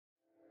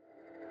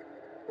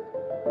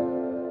Good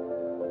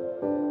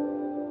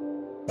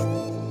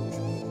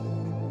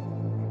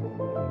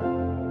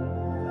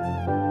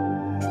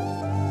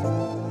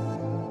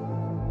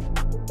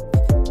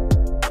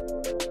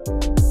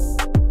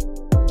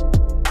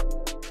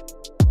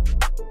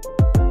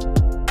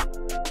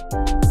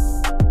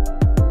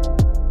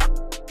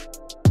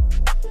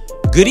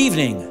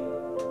evening,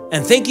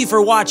 and thank you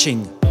for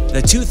watching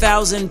the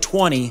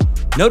 2020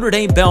 Notre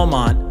Dame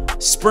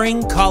Belmont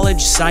Spring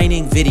College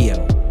Signing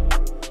video.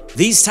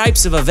 These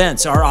types of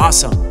events are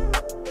awesome.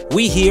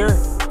 We here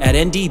at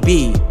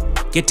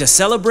NDB get to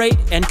celebrate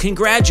and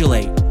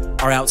congratulate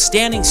our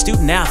outstanding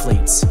student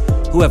athletes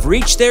who have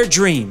reached their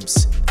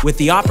dreams with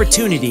the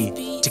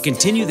opportunity to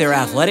continue their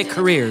athletic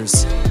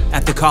careers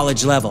at the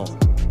college level.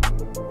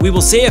 We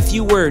will say a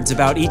few words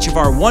about each of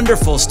our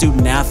wonderful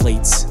student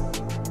athletes,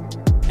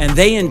 and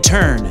they in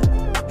turn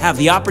have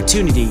the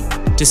opportunity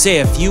to say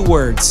a few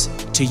words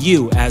to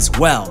you as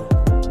well.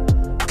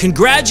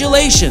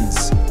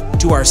 Congratulations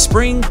to our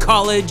spring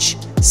college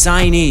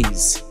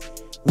signees.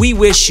 We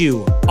wish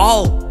you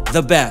all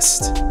the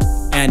best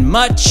and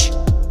much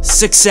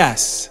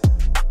success.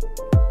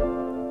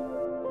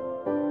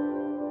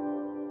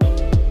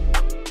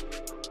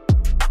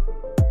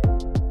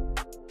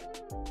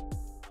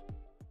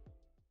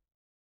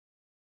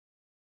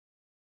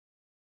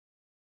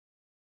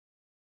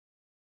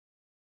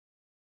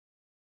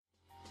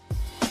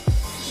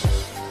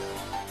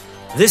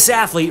 This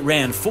athlete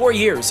ran 4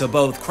 years of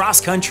both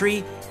cross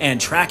country and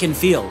track and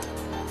field.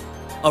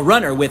 A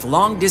runner with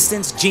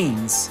long-distance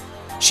genes,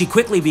 she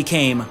quickly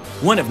became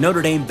one of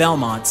Notre Dame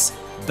Belmont's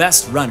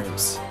best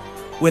runners.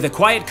 With a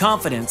quiet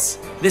confidence,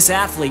 this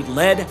athlete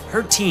led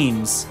her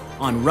teams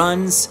on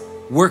runs,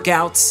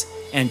 workouts,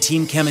 and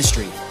team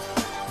chemistry.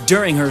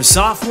 During her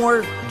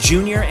sophomore,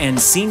 junior, and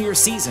senior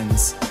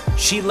seasons,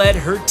 she led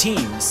her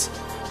teams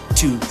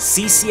to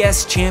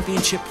CCS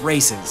championship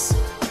races.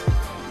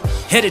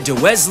 Headed to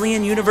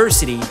Wesleyan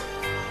University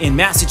in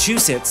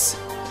Massachusetts,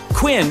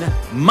 Quinn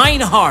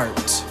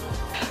Meinhardt.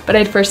 But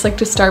I'd first like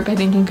to start by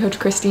thanking Coach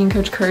Christie and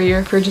Coach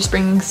Courier for just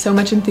bringing so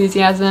much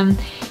enthusiasm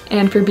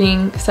and for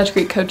being such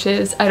great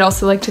coaches. I'd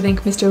also like to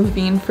thank Mr.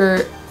 Levine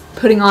for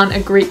putting on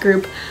a great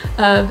group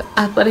of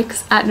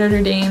athletics at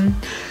Notre Dame.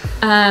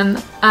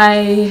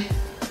 I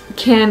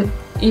can't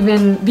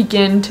even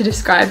begin to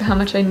describe how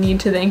much I need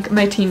to thank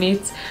my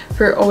teammates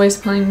for always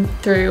pulling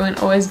through and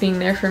always being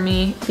there for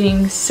me,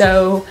 being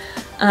so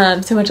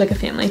much like a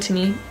family to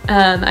me.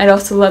 I'd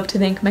also love to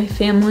thank my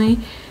family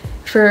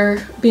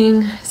for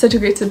being such a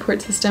great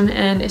support system,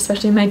 and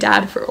especially my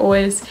dad for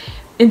always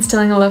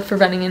instilling a love for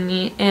running in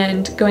me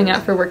and going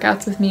out for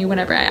workouts with me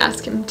whenever I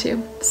ask him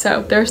to.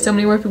 So there are so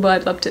many more people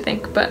I'd love to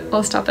thank, but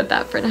I'll stop at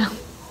that for now.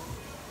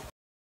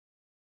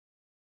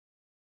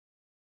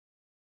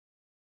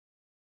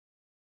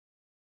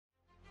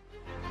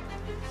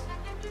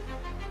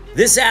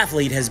 This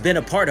athlete has been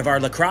a part of our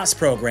lacrosse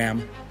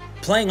program,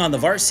 playing on the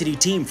varsity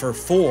team for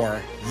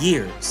 4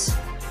 years.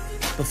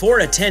 Before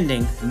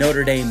attending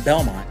Notre Dame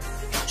Belmont,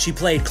 she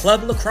played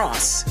club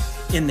lacrosse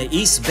in the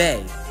East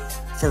Bay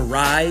for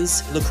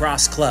Rise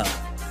Lacrosse Club.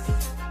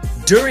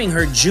 During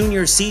her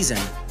junior season,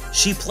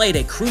 she played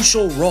a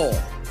crucial role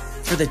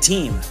for the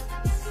team,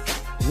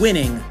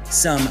 winning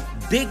some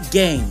big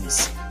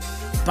games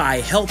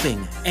by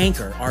helping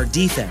anchor our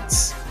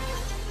defense.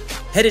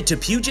 Headed to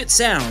Puget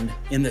Sound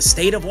in the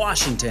state of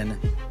Washington,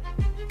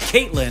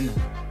 Caitlin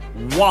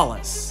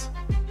Wallace.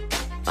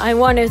 I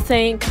want to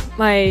thank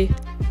my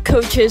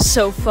coaches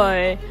so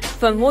far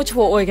from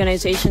multiple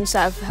organizations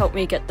that have helped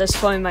me get this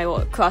far in my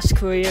lacrosse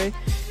career,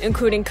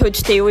 including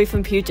Coach Daly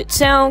from Puget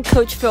Sound,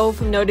 Coach Phil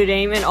from Notre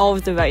Dame, and all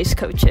of the Rice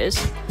coaches.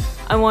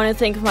 I want to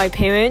thank my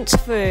parents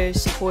for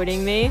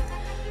supporting me,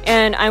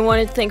 and I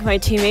want to thank my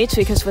teammates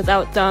because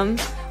without them,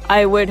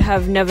 I would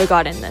have never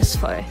gotten this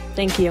far.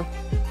 Thank you.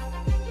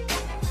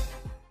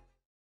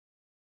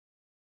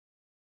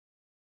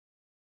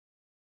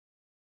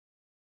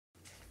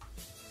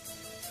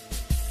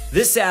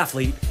 This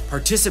athlete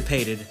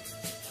participated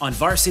on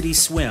varsity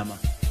swim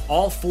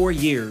all 4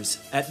 years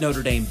at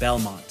Notre Dame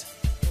Belmont.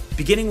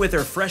 Beginning with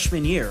her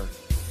freshman year,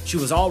 she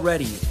was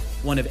already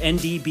one of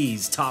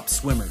NDB's top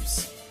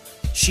swimmers.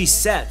 She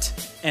set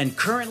and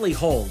currently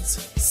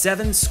holds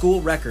 7 school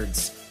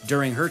records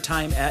during her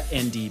time at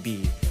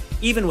NDB,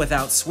 even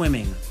without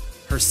swimming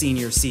her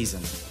senior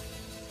season.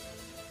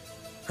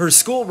 Her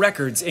school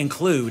records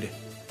include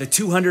the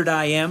 200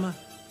 IM,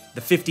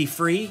 the 50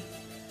 free,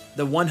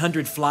 the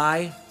 100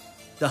 fly,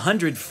 the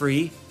 100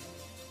 free,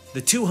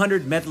 the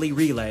 200 medley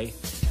relay,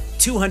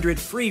 200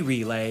 free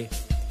relay,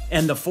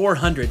 and the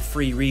 400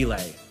 free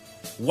relay.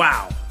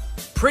 Wow,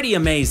 pretty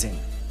amazing.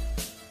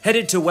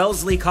 Headed to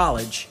Wellesley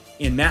College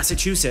in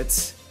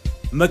Massachusetts,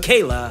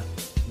 Michaela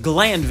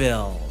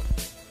Glanville.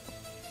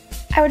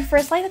 I would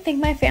first like to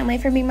thank my family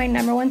for being my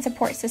 #1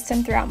 support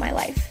system throughout my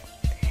life.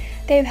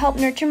 They have helped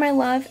nurture my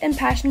love and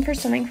passion for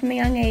swimming from a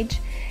young age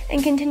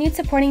and continued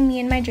supporting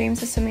me in my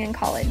dreams of swimming in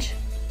college.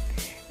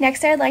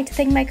 Next, I'd like to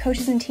thank my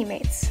coaches and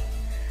teammates.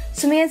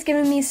 Swimming has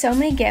given me so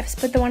many gifts,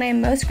 but the one I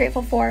am most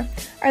grateful for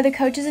are the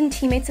coaches and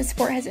teammates the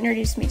sport has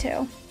introduced me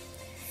to.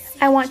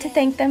 I want to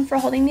thank them for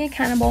holding me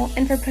accountable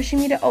and for pushing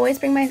me to always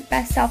bring my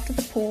best self to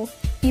the pool,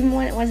 even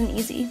when it wasn't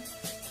easy.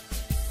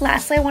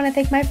 Lastly, I want to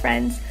thank my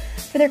friends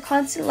for their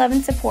constant love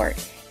and support,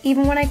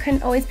 even when I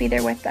couldn't always be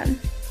there with them.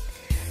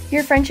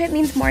 Your friendship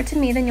means more to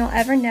me than you'll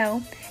ever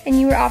know, and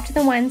you are often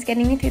the ones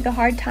getting me through the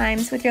hard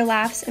times with your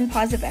laughs and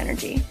positive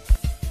energy.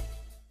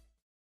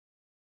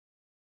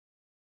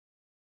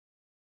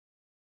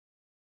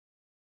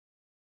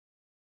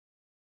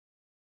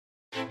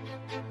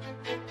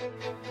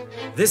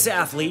 This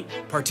athlete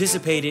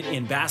participated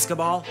in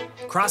basketball,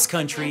 cross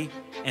country,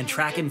 and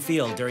track and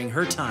field during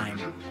her time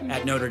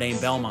at Notre Dame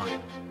Belmont.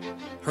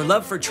 Her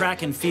love for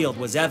track and field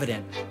was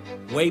evident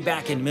way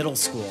back in middle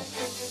school,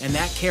 and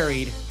that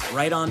carried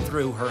right on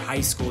through her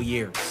high school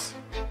years.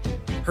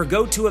 Her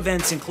go-to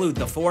events include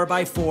the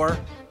 4x4,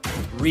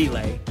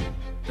 relay,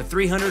 the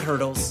 300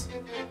 hurdles,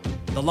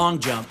 the long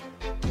jump,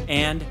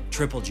 and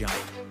triple jump.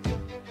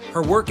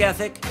 Her work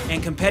ethic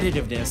and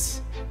competitiveness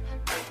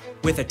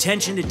with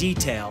attention to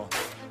detail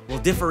will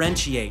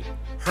differentiate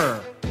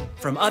her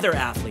from other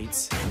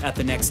athletes at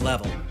the next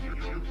level.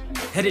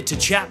 Headed to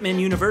Chapman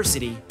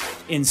University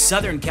in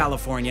Southern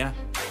California,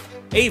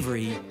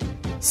 Avery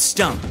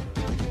Stump.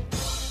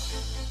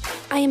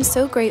 I am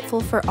so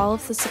grateful for all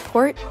of the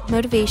support,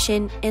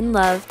 motivation, and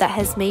love that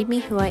has made me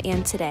who I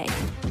am today.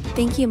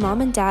 Thank you,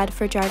 Mom and Dad,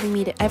 for driving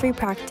me to every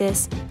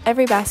practice,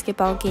 every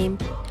basketball game,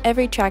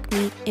 every track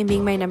meet, and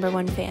being my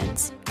 #1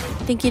 fans.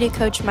 Thank you to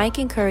Coach Mike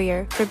and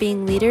Courier for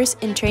being leaders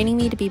and training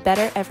me to be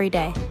better every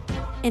day.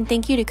 And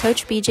thank you to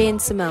Coach BJ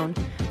and Simone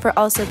for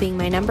also being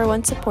my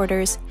 #1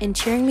 supporters and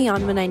cheering me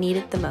on when I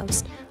needed the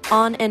most,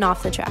 on and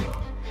off the track.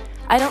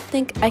 I don't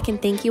think I can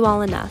thank you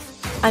all enough.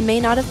 I may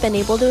not have been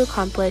able to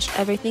accomplish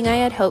everything I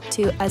had hoped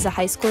to as a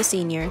high school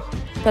senior,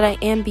 but I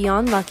am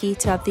beyond lucky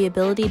to have the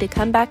ability to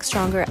come back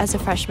stronger as a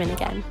freshman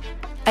again.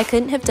 I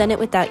couldn't have done it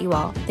without you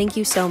all. Thank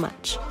you so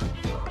much.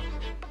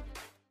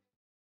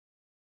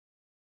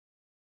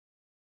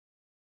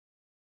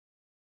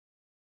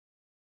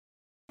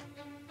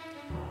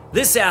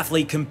 This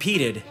athlete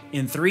competed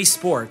in 3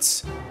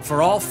 sports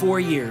for all 4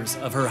 years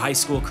of her high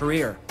school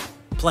career,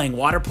 playing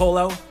water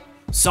polo,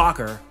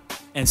 soccer,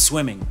 and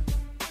swimming.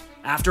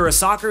 After a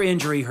soccer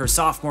injury her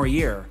sophomore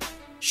year,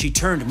 she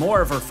turned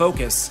more of her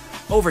focus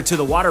over to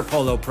the water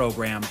polo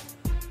program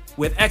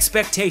with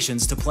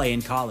expectations to play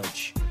in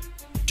college.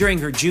 During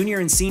her junior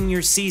and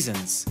senior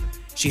seasons,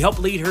 she helped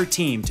lead her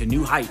team to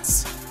new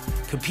heights,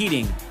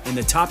 competing in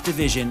the top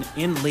division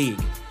in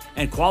league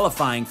and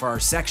qualifying for our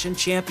section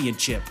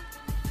championship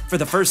for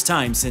the first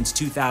time since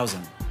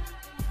 2000.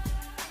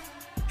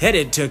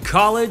 Headed to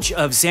College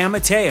of San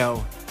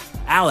Mateo,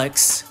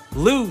 Alex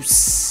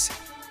Luce.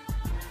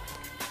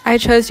 I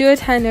chose to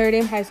attend Notre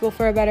Dame High School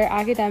for a better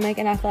academic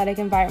and athletic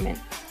environment.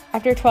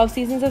 After 12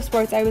 seasons of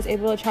sports, I was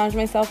able to challenge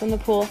myself in the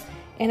pool,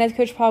 and as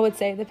Coach Paul would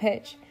say, the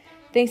pitch.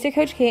 Thanks to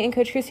Coach Kate and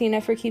Coach Christina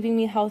for keeping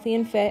me healthy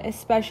and fit,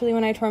 especially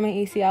when I tore my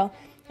ACL,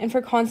 and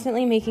for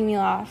constantly making me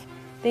laugh.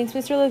 Thanks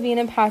Mr. Levine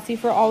and Patsy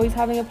for always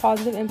having a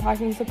positive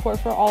impact and support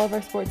for all of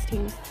our sports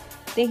teams.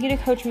 Thank you to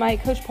Coach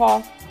Mike, Coach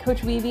Paul,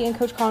 Coach Weeby, and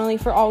Coach Connolly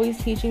for always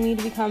teaching me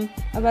to become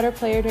a better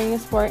player during the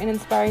sport and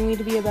inspiring me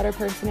to be a better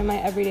person in my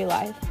everyday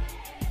life.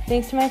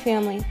 Thanks to my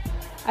family.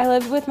 I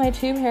lived with my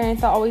 2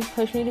 parents that always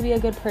pushed me to be a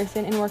good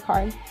person and work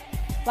hard.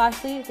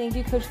 Lastly, thank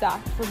you Coach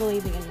Zach for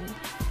believing in me.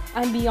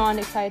 I'm beyond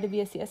excited to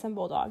be a CSM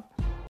Bulldog.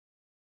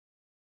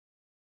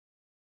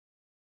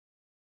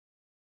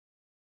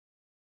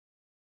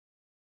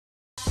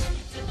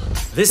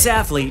 This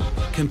athlete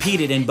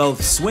competed in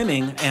both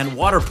swimming and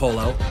water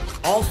polo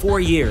all 4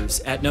 years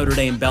at Notre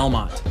Dame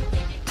Belmont.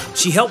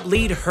 She helped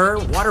lead her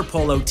water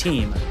polo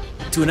team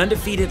to an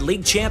undefeated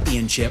league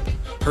championship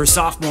her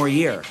sophomore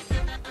year.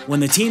 When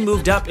the team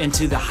moved up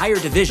into the higher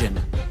division,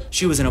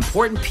 she was an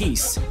important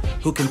piece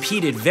who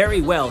competed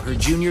very well her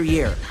junior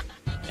year,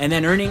 and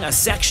then earning a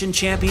section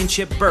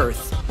championship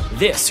berth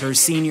this her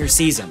senior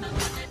season.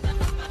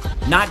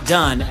 Not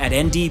done at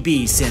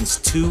NDB since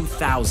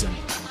 2000.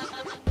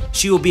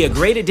 She will be a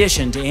great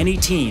addition to any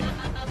team.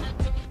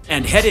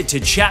 And headed to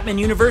Chapman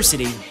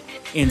University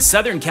in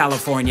Southern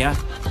California,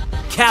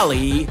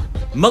 Callie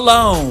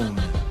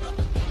Malone.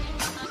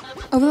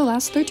 Over the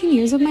last 13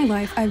 years of my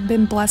life, I've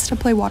been blessed to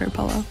play water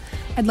polo.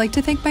 I'd like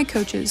to thank my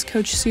coaches,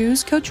 Coach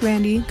Suze, Coach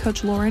Randy,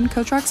 Coach Lauren,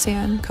 Coach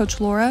Roxanne,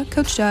 Coach Laura,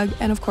 Coach Doug,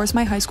 and of course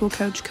my high school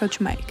coach,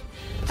 Coach Mike.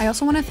 I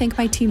also want to thank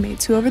my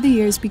teammates who over the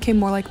years became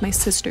more like my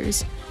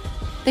sisters.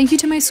 Thank you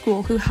to my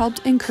school who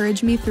helped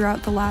encourage me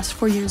throughout the last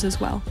 4 years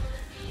as well.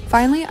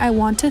 Finally, I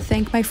want to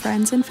thank my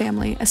friends and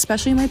family,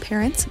 especially my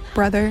parents,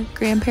 brother,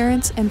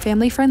 grandparents, and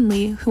family friend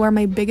Lee, who are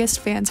my biggest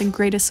fans and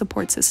greatest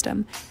support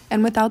system.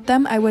 And without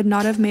them, I would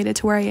not have made it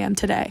to where I am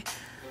today.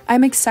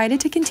 I'm excited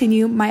to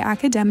continue my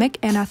academic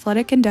and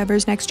athletic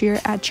endeavors next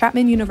year at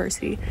Chapman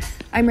University.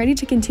 I'm ready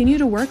to continue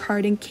to work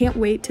hard and can't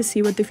wait to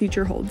see what the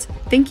future holds.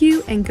 Thank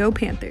you, and go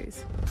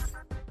Panthers!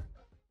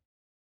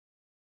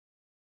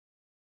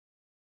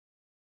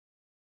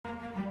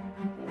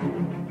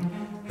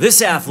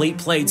 This athlete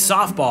played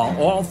softball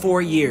all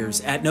 4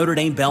 years at Notre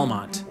Dame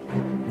Belmont,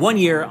 1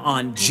 year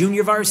on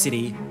junior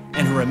varsity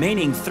and her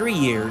remaining 3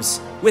 years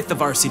with the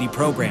varsity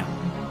program.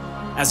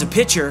 As a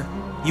pitcher,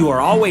 you are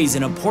always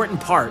an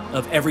important part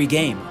of every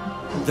game.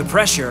 The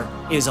pressure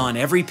is on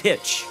every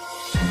pitch.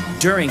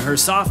 During her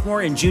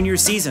sophomore and junior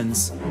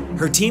seasons,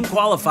 her team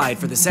qualified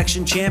for the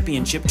section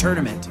championship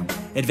tournament,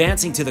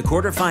 advancing to the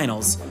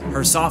quarterfinals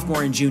her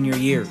sophomore and junior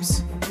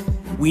years.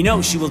 We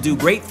know she will do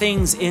great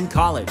things in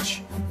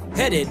college.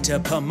 Headed to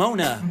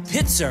Pomona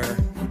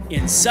Pitzer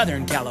in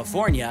Southern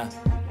California,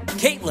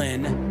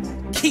 Caitlin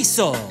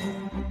Kiesel.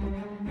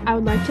 I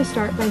would like to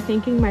start by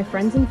thanking my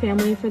friends and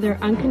family for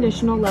their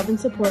unconditional love and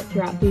support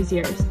throughout these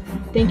years.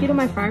 Thank you to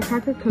my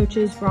Firecracker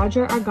coaches,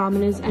 Roger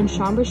Argomenes and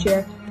Sean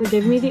Brashear, for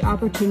giving me the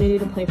opportunity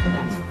to play for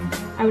them.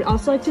 I would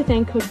also like to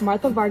thank Coach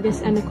Martha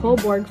Vargas and Nicole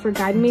Borg for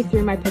guiding me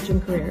through my pitching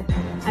career.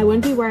 I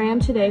wouldn't be where I am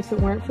today if it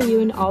weren't for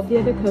you and all the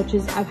other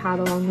coaches I've had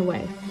along the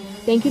way.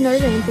 Thank you, Notre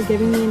Dame, for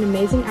giving me an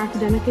amazing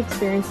academic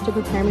experience to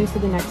prepare me for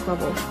the next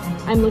level.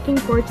 I'm looking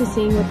forward to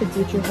seeing what the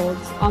future holds.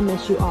 I'll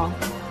miss you all.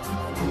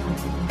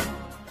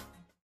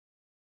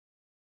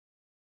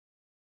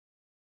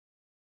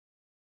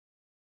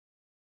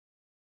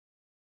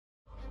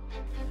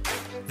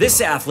 This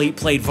athlete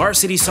played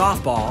varsity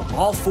softball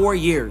all 4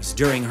 years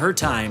during her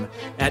time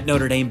at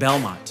Notre Dame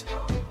Belmont.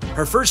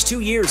 Her first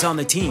 2 years on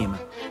the team,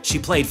 she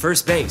played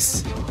first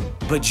base,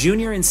 but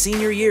junior and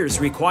senior years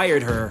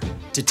required her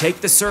to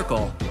take the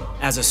circle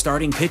as a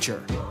starting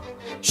pitcher.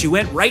 She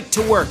went right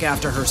to work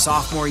after her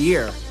sophomore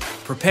year,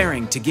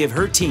 preparing to give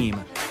her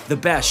team the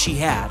best she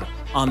had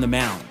on the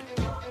mound.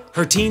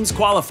 Her teams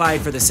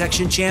qualified for the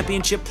section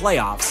championship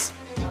playoffs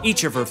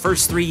each of her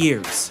first 3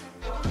 years,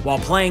 while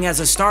playing as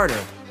a starter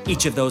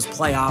each of those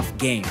playoff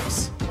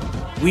games.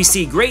 We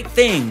see great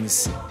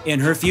things in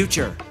her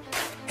future.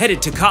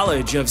 Headed to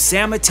College of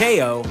San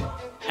Mateo,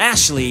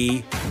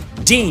 Ashley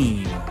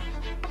Dean.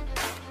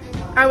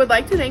 I would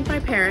like to thank my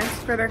parents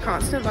for their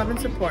constant love and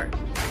support.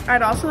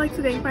 I'd also like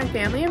to thank my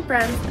family and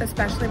friends,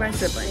 especially my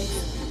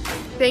siblings.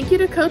 Thank you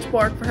to Coach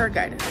Borg for her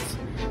guidance.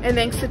 And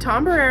thanks to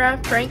Tom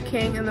Barrera, Frank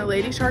King, and the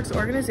Lady Sharks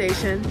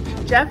organization,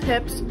 Jeff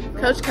Hips,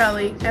 Coach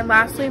Kelly, and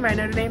lastly, my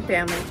Notre Dame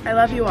family. I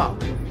love you all.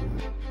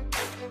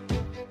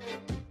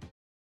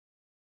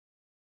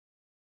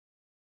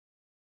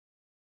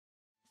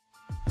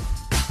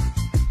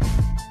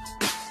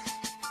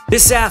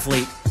 This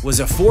athlete was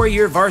a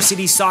 4-year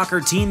varsity soccer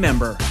team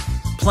member,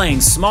 playing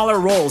smaller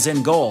roles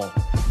in goal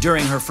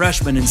during her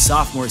freshman and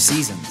sophomore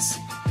seasons.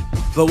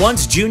 But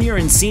once junior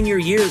and senior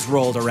years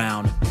rolled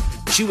around,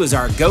 she was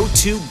our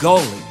go-to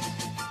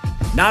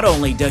goalie. Not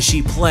only does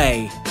she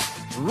play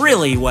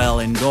really well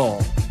in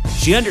goal,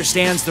 she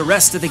understands the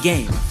rest of the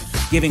game,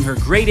 giving her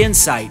great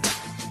insight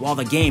while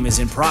the game is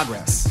in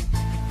progress.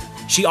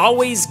 She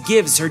always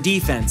gives her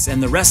defense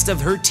and the rest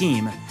of her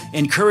team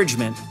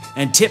encouragement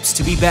and tips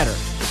to be better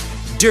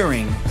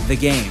during the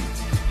game.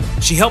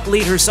 She helped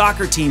lead her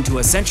soccer team to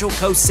a Central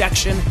Coast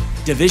Section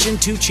Division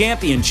II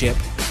championship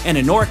and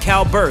a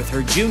NorCal berth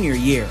her junior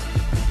year.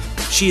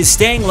 She is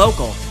staying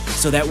local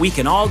so that we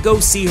can all go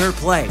see her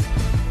play.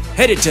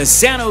 Headed to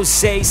San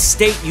Jose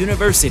State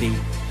University,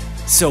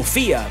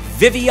 Sophia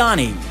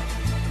Viviani.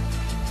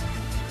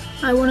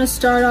 I want to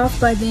start off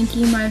by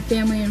thanking my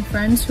family and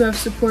friends who have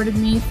supported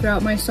me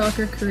throughout my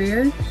soccer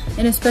career,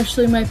 and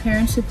especially my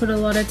parents who put a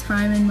lot of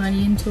time and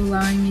money into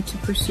allowing me to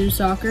pursue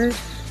soccer.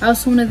 I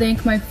also want to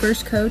thank my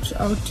first coach,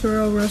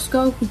 Arturo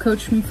Roscoe, who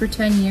coached me for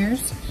 10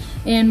 years,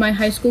 and my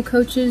high school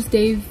coaches,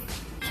 Dave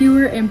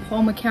Hewer and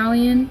Paul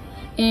McCallion,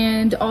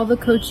 and all the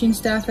coaching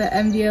staff at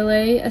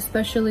MDLA,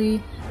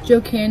 especially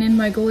Joe Cannon,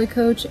 my goalie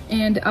coach,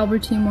 and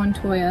Albertine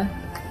Montoya.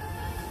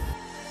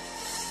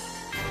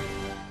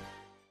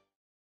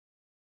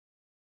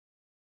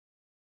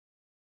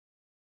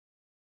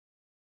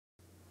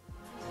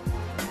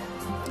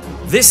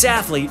 This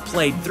athlete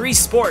played 3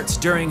 sports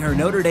during her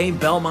Notre Dame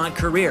Belmont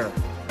career,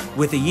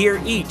 with a year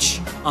each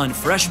on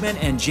freshman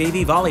and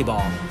JV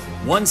volleyball,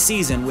 1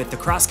 season with the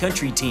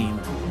cross-country team,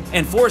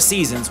 and 4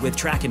 seasons with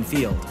track and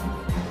field.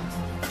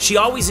 She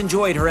always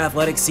enjoyed her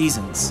athletic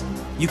seasons.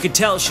 You could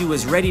tell she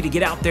was ready to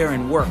get out there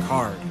and work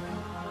hard.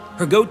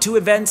 Her go-to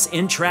events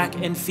in track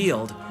and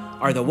field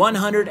are the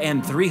 100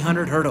 and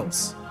 300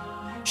 hurdles.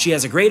 She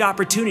has a great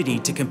opportunity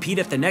to compete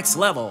at the next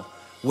level,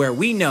 where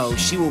we know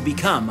she will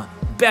become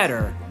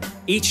better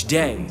each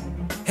day.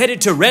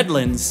 Headed to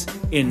Redlands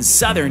in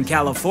Southern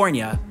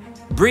California,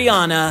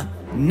 Brianna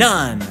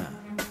Nunn.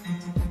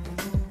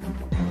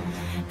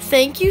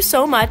 Thank you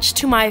so much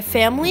to my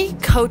family,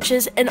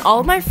 coaches, and all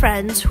of my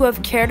friends who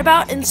have cared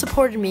about and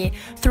supported me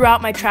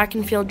throughout my track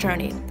and field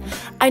journey.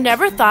 I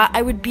never thought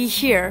I would be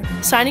here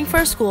signing for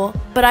a school,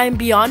 but I am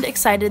beyond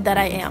excited that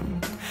I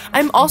am.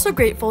 I'm also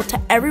grateful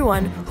to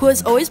everyone who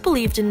has always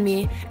believed in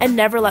me and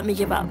never let me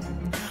give up.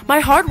 My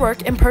hard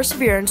work and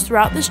perseverance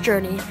throughout this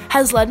journey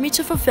has led me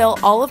to fulfill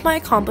all of my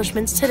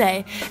accomplishments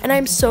today, and I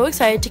am so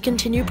excited to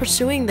continue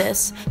pursuing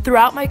this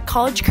throughout my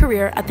college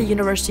career at the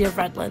University of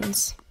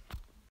Redlands.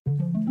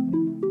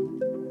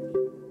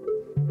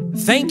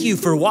 Thank you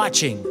for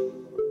watching.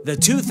 the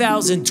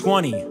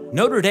 2020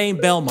 Notre Dame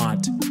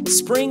Belmont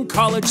Spring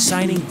College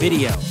Signing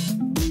Video.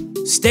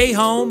 Stay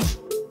home,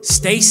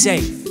 stay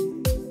safe,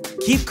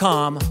 keep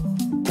calm,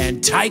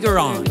 and Tiger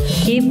on.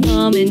 Keep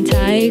calm and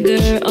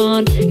Tiger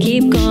on.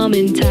 Keep calm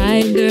and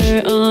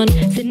Tiger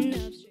on.